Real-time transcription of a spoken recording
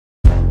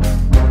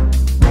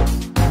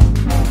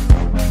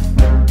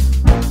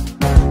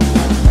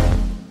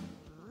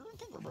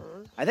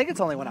I think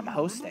it's only when I'm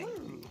hosting.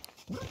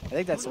 I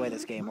think that's the way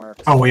this game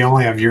works. Oh, we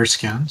only have your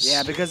skins?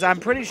 Yeah, because I'm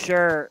pretty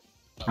sure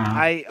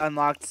I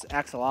unlocked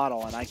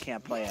Axolotl and I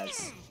can't play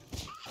as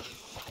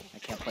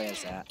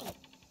that.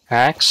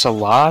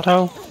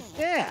 Axolotl?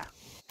 Yeah.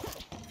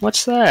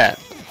 What's that?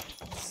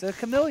 It's the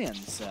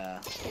chameleons.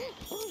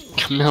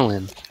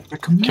 Chameleon. The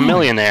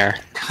chameleon. Chameleonaire.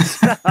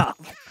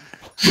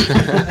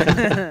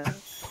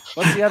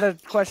 What's the other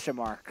question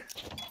mark?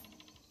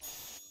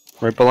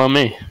 Right below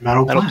me.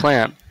 Metal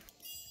plant.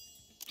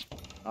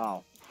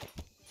 Oh.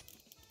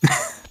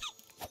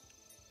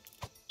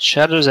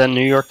 Shadow's at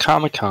New York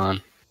Comic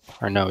Con.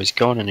 Or no, he's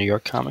going to New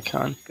York Comic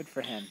Con. Good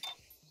for him.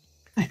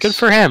 Nice. Good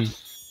for him.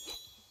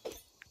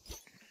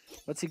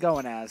 What's he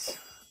going as?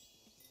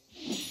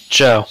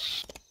 Joe.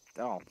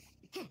 Oh.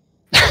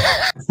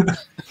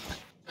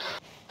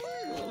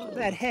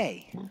 That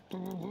hay.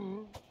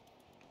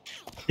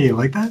 Hey, you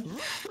like that?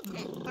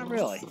 Not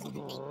really.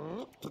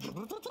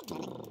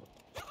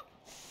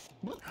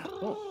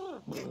 Oh.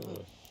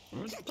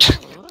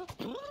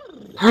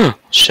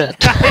 Shit.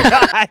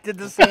 I did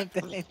the same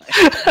thing.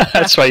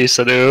 That's why you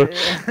said ooh.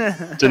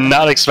 Did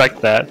not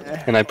expect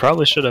that. And I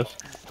probably should have.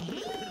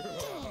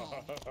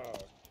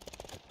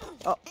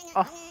 Oh,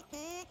 oh.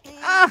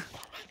 Ah!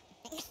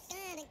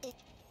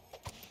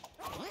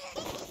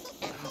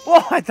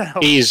 Whoa, I thought I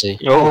was... Easy.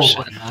 Oh,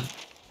 shit. Man.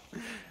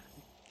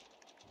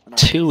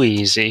 Too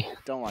easy.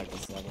 Don't like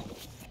this level.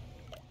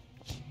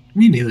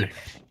 Me neither.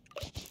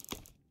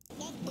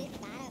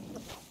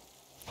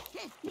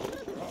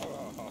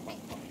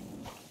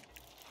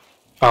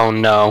 Oh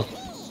no.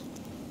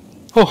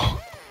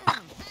 Oh.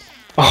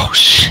 Oh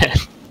shit.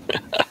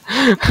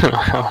 I don't know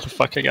how the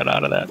fuck I got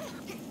out of that.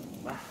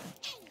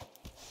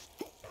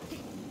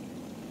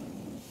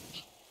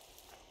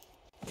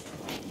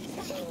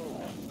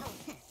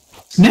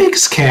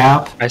 Snake's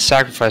cap. I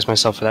sacrificed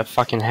myself for that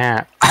fucking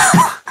hat.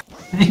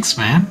 Thanks,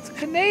 man. It's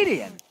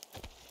Canadian.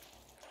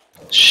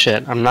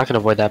 Shit, I'm not gonna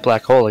avoid that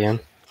black hole again.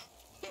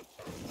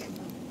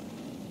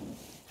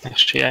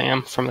 Actually, I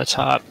am from the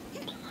top.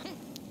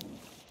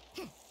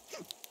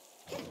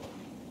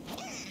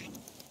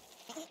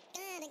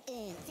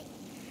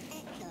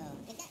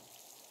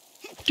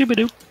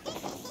 Doobadoo.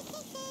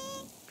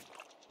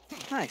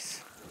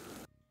 Nice.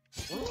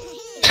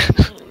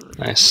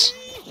 Nice.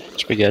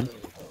 Should be good.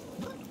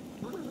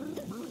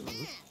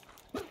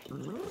 I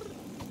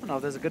don't know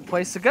if there's a good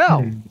place to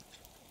go.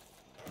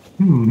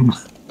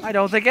 I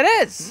don't think it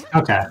is.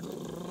 Okay.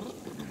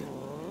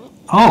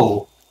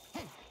 Oh.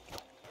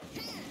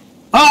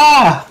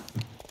 Ah!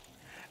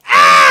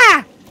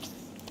 Ah!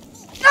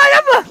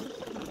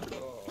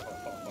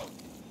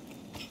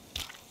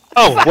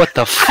 Oh, what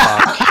the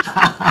fuck?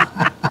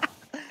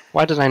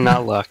 Why did I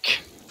not look?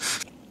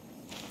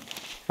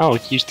 Oh,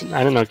 Houston. I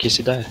didn't know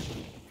Casey died.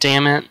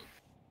 Damn it.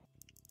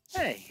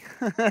 Hey.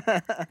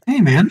 Hey,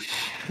 man.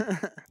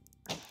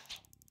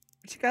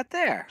 What you got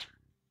there?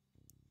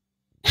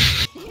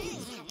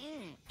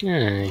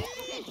 Hey.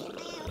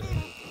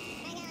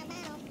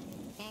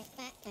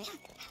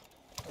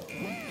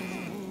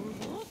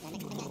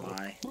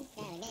 Why?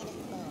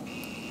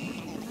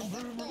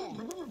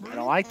 I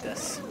don't like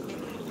this.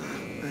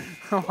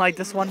 I don't like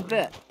this one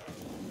bit.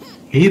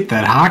 Hate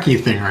that hockey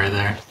thing right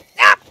there.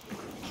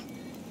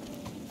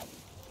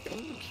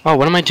 Oh,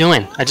 what am I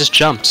doing? I just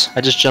jumped.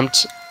 I just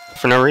jumped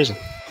for no reason.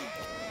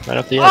 Right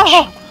off the edge.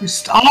 Oh!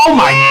 Oh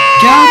my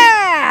god!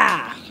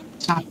 Yeah!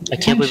 Stop I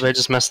can't believe I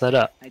just messed that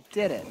up. I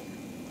did it.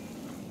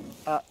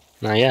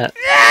 Not yet.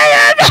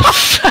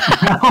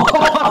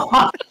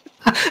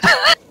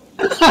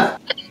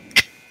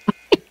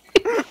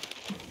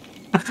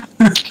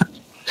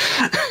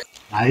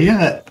 Not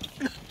yet.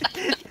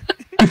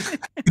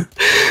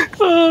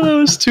 Oh, that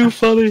was too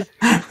funny.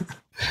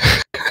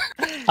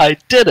 I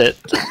did it.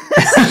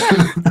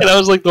 And I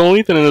was like, the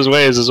only thing in his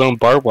way is his own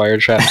barbed wire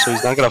trap, so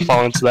he's not gonna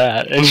fall into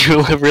that. And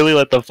you really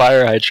let the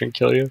fire hydrant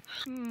kill you.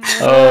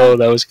 Oh,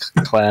 that was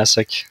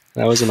classic.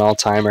 That was an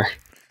all-timer.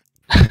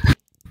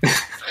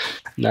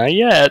 Not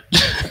yet.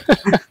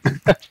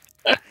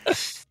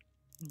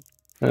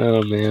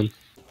 Oh man.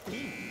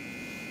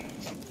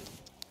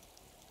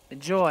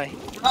 Enjoy.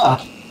 Oh.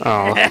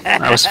 Oh,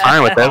 I was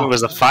fine with that. It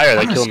was the fire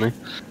that killed me.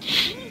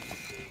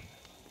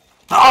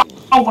 Oh,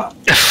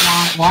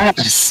 why did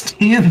I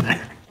stand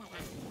there?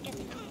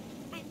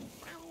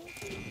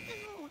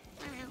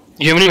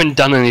 You haven't even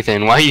done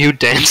anything. Why are you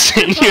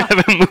dancing? You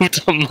haven't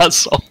moved a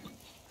muscle.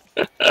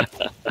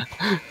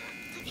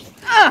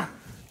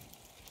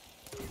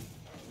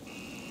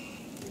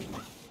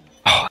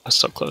 Oh, that's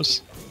so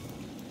close.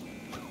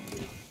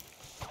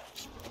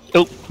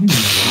 Oh.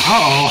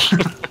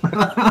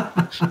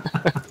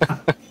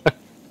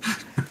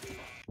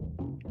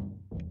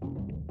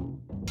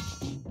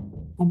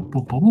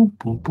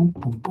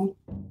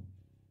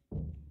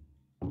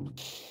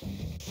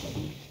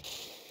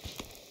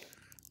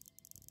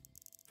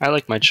 I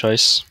like my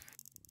choice.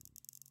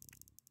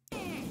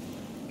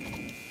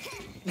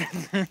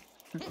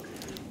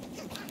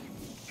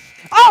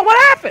 Oh, what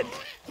happened?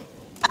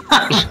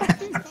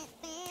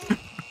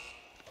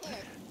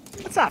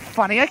 That's not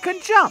funny. I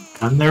couldn't jump.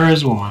 And there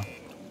is one.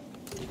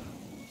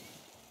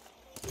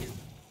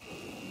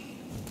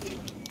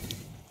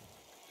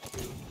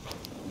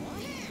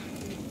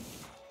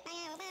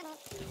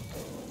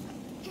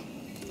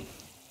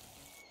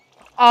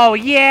 Oh,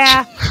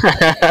 yeah.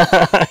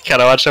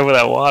 Gotta watch over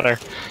that water.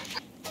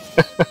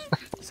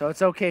 So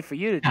it's okay for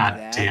you to do God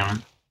that. damn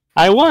it.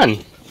 I won.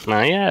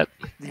 Not yet.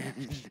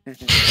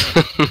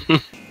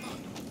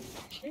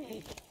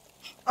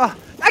 Oh,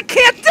 I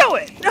can't do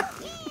it.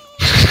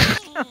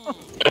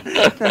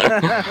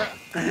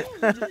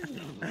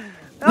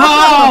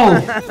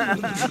 No!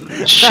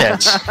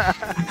 Shit.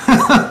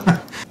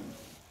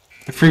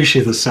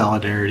 Appreciate the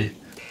solidarity.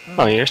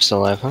 Oh, you're still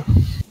alive, huh?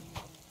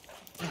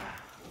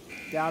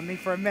 Down me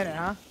for a minute,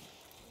 huh?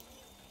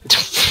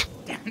 What's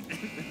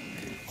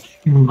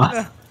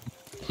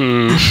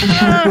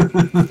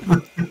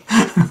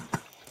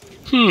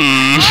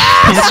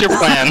your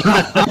plan?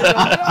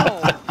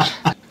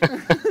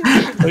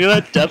 Look at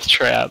that death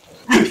trap.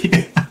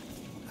 Yeah.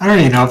 I don't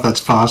even know if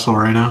that's possible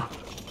right now.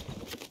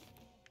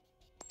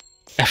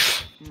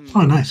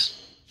 Oh, nice.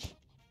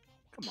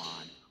 Come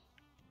on.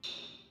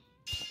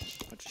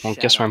 Well,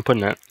 guess where I'm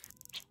putting it.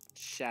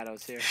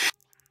 Shadows here.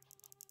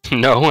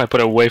 No, I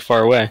put it way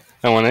far away. I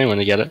don't want anyone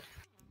to get it.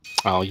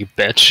 Oh, you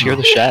bitch. You're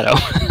the shadow.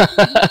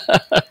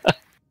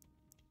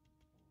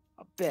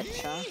 A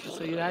bitch, huh?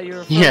 So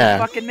you're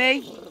fucking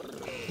me?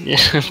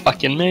 Yeah,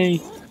 fucking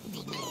me.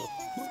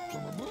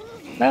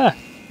 Ah.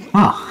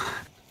 Oh.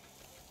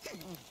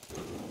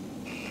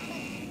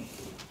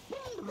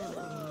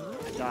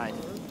 I died.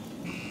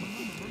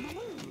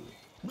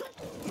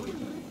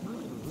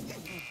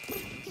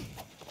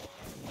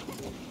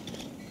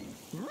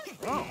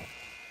 Oh.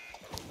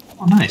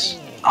 Oh, nice.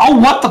 Oh,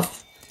 what the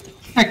f...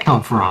 that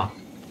come from?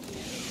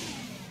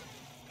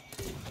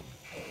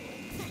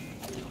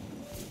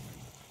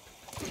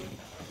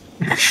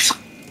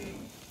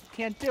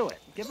 Can't do it.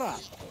 Give up.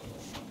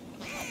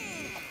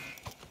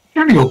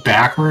 You're gonna go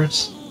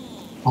backwards?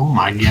 Oh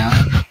my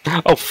god.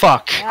 Oh,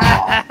 fuck.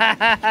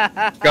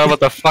 Forgot about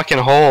the fucking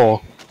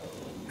hole.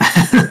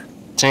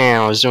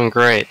 Damn, I was doing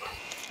great.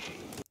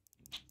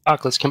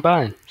 Fuck, let's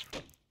combine.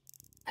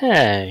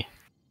 Hey.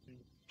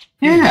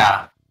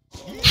 Yeah.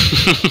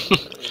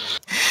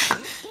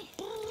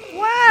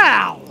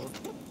 Wow!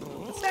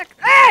 What's that?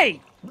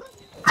 Hey!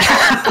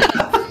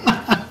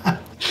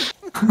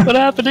 What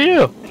happened to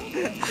you?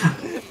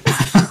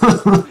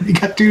 You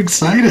got too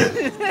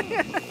excited.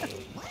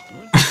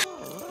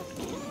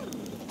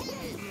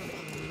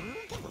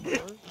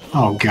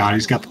 Oh god,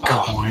 he's got the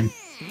coin.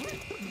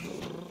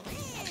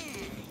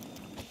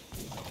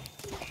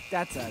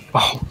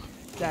 Oh.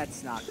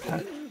 That's not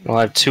good. Well,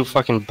 I have 2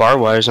 fucking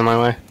barbed wires in my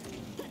way.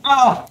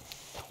 Oh!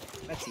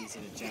 That's easy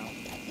to jump.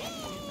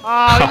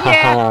 Oh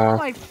yeah,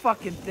 my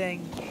fucking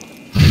thing.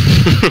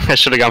 I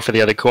should have gone for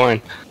the other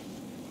coin.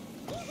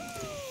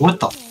 What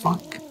the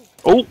fuck?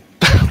 Oh!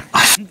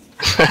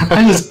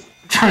 I was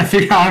trying to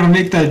figure out how to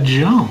make that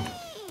jump.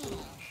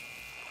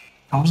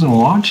 I wasn't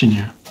watching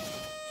you.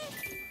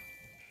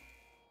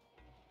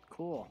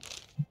 Cool.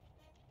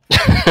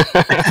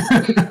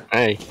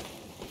 Hey.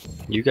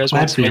 You guys Glad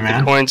want to for you, make the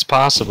man. coins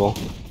possible.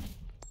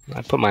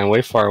 I put mine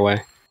way far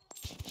away.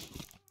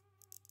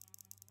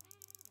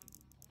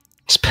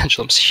 This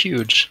pendulum's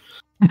huge.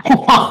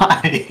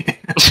 Why?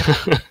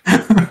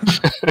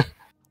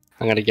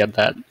 I'm gonna get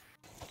that.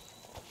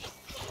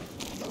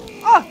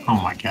 Oh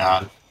my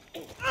god.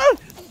 No!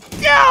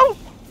 No!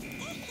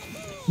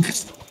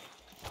 It's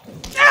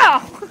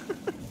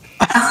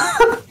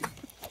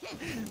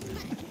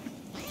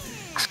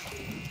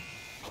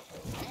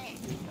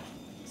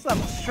a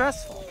little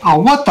stressful. Oh,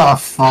 what the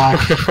fuck?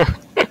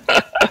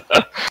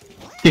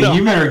 Yeah, no.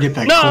 You better get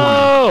that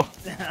no!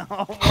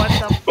 What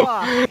the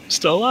fuck?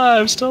 Still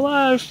alive, still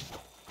alive.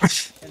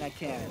 And I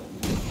can't.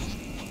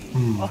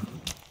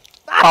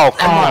 Oh,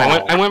 come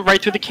on. I went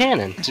right through the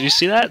cannon. Did you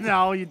see that?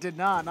 No, you did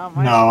not. Not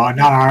my No,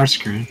 not on our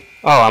screen.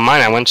 Oh, on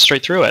mine, I went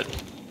straight through it.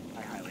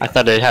 I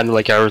thought it had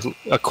like a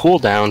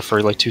cooldown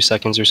for like 2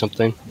 seconds or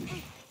something.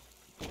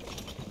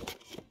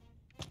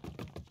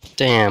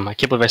 Damn, I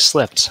can't believe I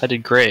slipped. I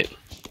did great.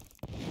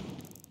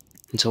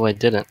 Until I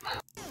didn't.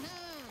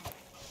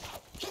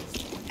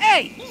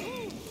 Hey!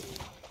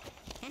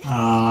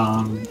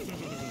 Oh.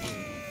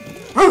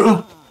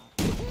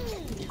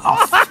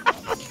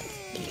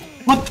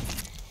 What the...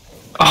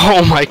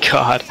 Oh my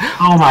god.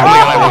 Oh my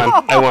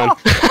god, I won.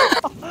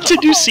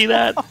 Did you see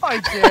that? I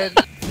did.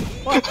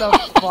 What the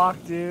fuck,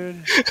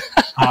 dude?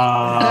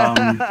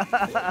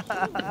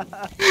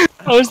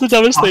 That was the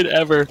dumbest thing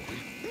ever.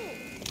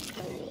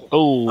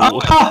 Oh.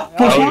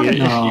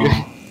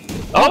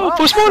 Oh,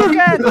 postmortem!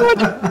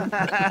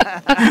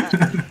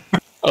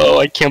 Oh,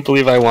 I can't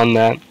believe I won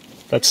that.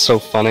 That's so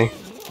funny.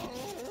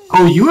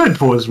 Oh, you had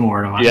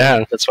postmortem.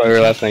 Yeah, that's why we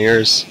were laughing at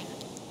yours.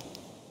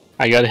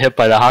 I got hit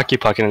by the hockey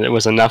puck and it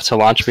was enough to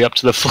launch me up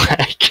to the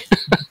flag.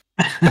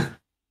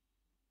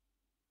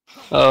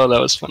 Oh,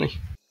 that was funny.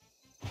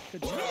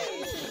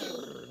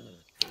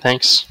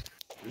 Thanks.